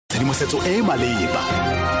tshedimosetso e maleba,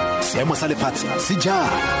 seemo sa lefatshe se jang,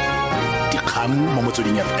 dikgang mo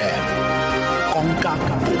motsweding FM, konka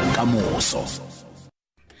bokamoso.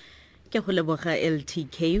 Ke go leboga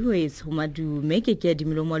LTK we tshomadume ke Kea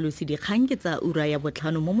Moalusi dikgang ke tsa ura ya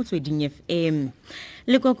botlhano mo motsweding FM.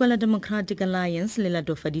 Lekoko la Democratic Alliance le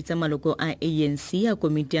latofaditse maloko a ANC a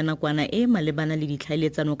komiti ya nakwana e malebana le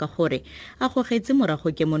ditlhaeletsano ka gore a gogetse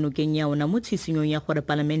morago kemonokeng ya ona mo tsitsinyong ya gore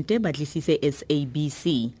palamente batlisise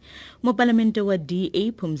SABC. Mo palamente wa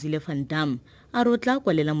DA Phumzile van Dam a rotla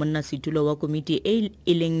kwalela monna setulo wa komiti e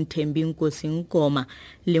leng Thembi Nkosingoma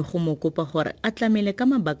le go mo kopa gore a tlamele ka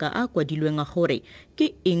mabaka a kwadilweng a gore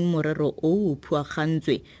ke eng morero o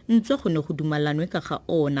phuagantswe ntse go ne go dumalanwe ka ga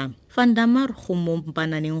ona. Van Dam a go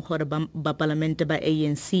mompananeng gore ba palamente ba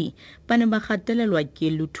ANC ba ne ba gatelelwa ke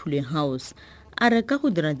Luthuli House. A re ka go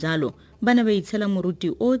dira jalo ba ne ba itshela moruti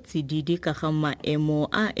o tsididi ka ga maemo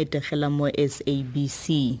a etegela mo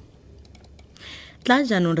SABC. Tla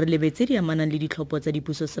jaanong re lebetse di amanang le ditlhopho tsa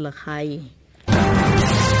dipuso selegae.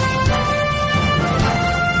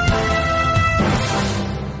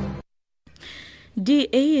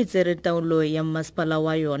 DA e tsere taolo ya masepala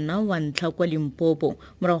wa yona wa ntlha kwa Limpopo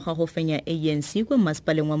morago ga go fenya ANC kwa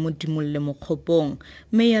masepaleng wa Modimolle Mokgopong.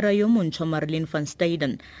 Meyara yo montšhwa Marilyn van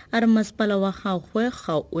Staden a re masepala wa gagwe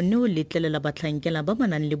ga o ne o letlelela batlhankela ba ba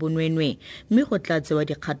nang le bonwenwe mme go tla tsewa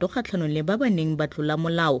dikgato kgatlhanong le ba ba neng ba tlola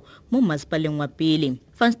molao mo masepaleng wa pele.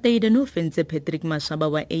 Van Staden o fentse Patrick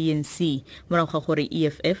Mashaba wa ANC morago ga gore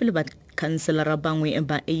EFF le bakhanselara bangwe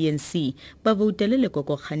ba ANC ba voutele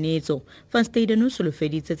Lekoko kganetso. Van Staden o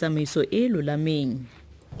solofeditse tsamaiso e lolameng.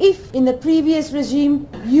 If in the previous regime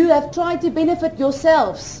you have tried to benefit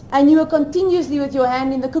yourselves and you are continuously with your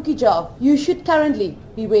hand in the cookie jar, you should currently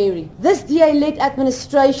be wary. This DA-led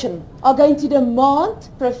administration are going to demand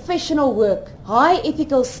professional work, high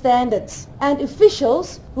ethical standards and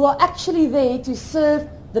officials who are actually there to serve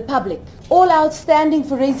the public. All outstanding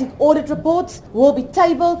forensic audit reports will be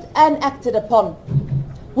tabled and acted upon.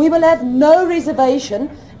 We will have no reservation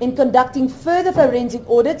in conducting further forensic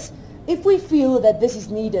audits if we feel that this is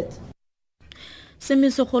needed.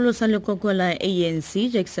 Semisogolo sa lekoko la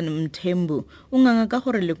ANC Jackson Mthembu o nganga ka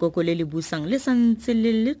gore lekoko le le busang le santse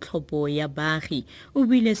le tlhopho ya baagi o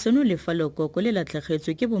bile seno le fa lekoko le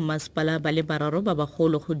latlhegetswe ke bommasepala ba le bararo ba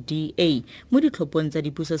bagolo go DA mo ditlhophong tsa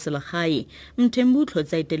dipuso selegae. Mthembu o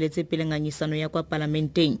tlhotsa iteletse pele ngangisano ya kwa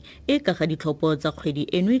parlamenteng e ka ga ditlhopho tsa kgwedi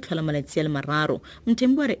eno e tlhola malatsi a le mararo.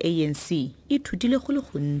 Mthembu a re ANC e thutile go le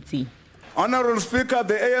gontsi. Honorable Speaker,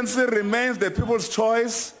 the ANC remains the people's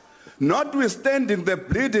choice, notwithstanding the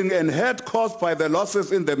bleeding and hurt caused by the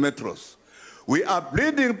losses in the metros. We are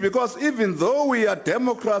bleeding because even though we are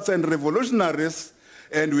Democrats and revolutionaries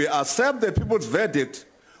and we accept the people's verdict,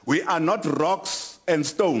 we are not rocks and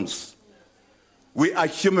stones. We are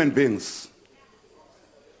human beings.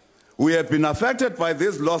 We have been affected by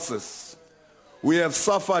these losses. We have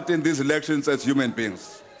suffered in these elections as human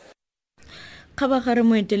beings. Khabagare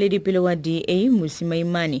moeteledipele wa DA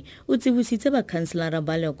Musimaimane o tsibositse bakhanselara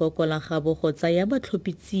ba Lekoko la gabo go tsaya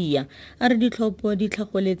batlhophitsia a re ditlhopho di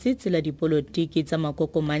tlhagoletse tsela dipolotiki tsa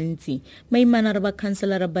makoko mantsi. Maimane re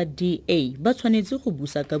bakhanselara ba DA ba tshwanetse go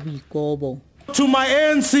busa ka boikobo. To my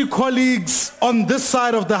ANC colleagues on this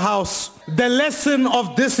side of the house, the lesson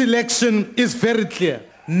of this election is very clear.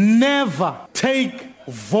 Never take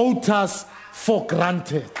voters for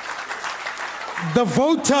granted. The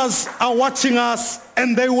voters are watching us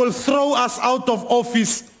and they will throw us out of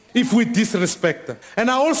office if we disrespect them. And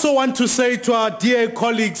I also want to say to our DA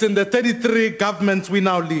colleagues in the 33 governments we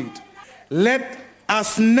now lead, let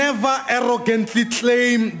us never arrogantly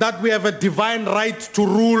claim that we have a divine right to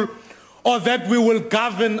rule or that we will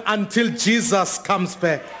govern until Jesus comes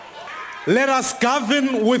back. Let us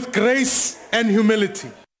govern with grace and humility.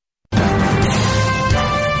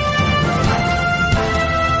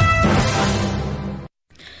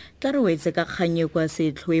 Tla re wetse ka kganye kwa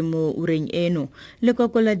setlhoe mo ureng eno.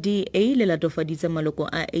 Lekoko la DA le latofaditse maloko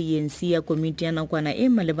a ANC ya komiti ya nakwana e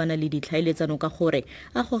malebana le ditlhaeletsano ka gore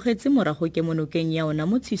a gogetse morago kemonokeng ya ona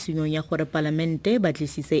mo tsitsinyong ya gore palamente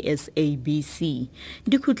batlisise SABC.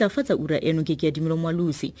 Dikhutlafatsa ura eno ke Kea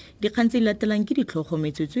Moalusi dikgang tse latelang ke ditlhogo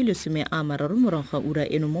metsotso le 30 morago ga ura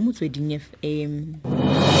eno mo motsweding FM.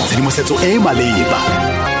 Tshedimosetso e maleba,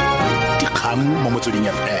 dikgang mo motsweding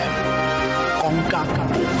FM, konka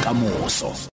bokamoso.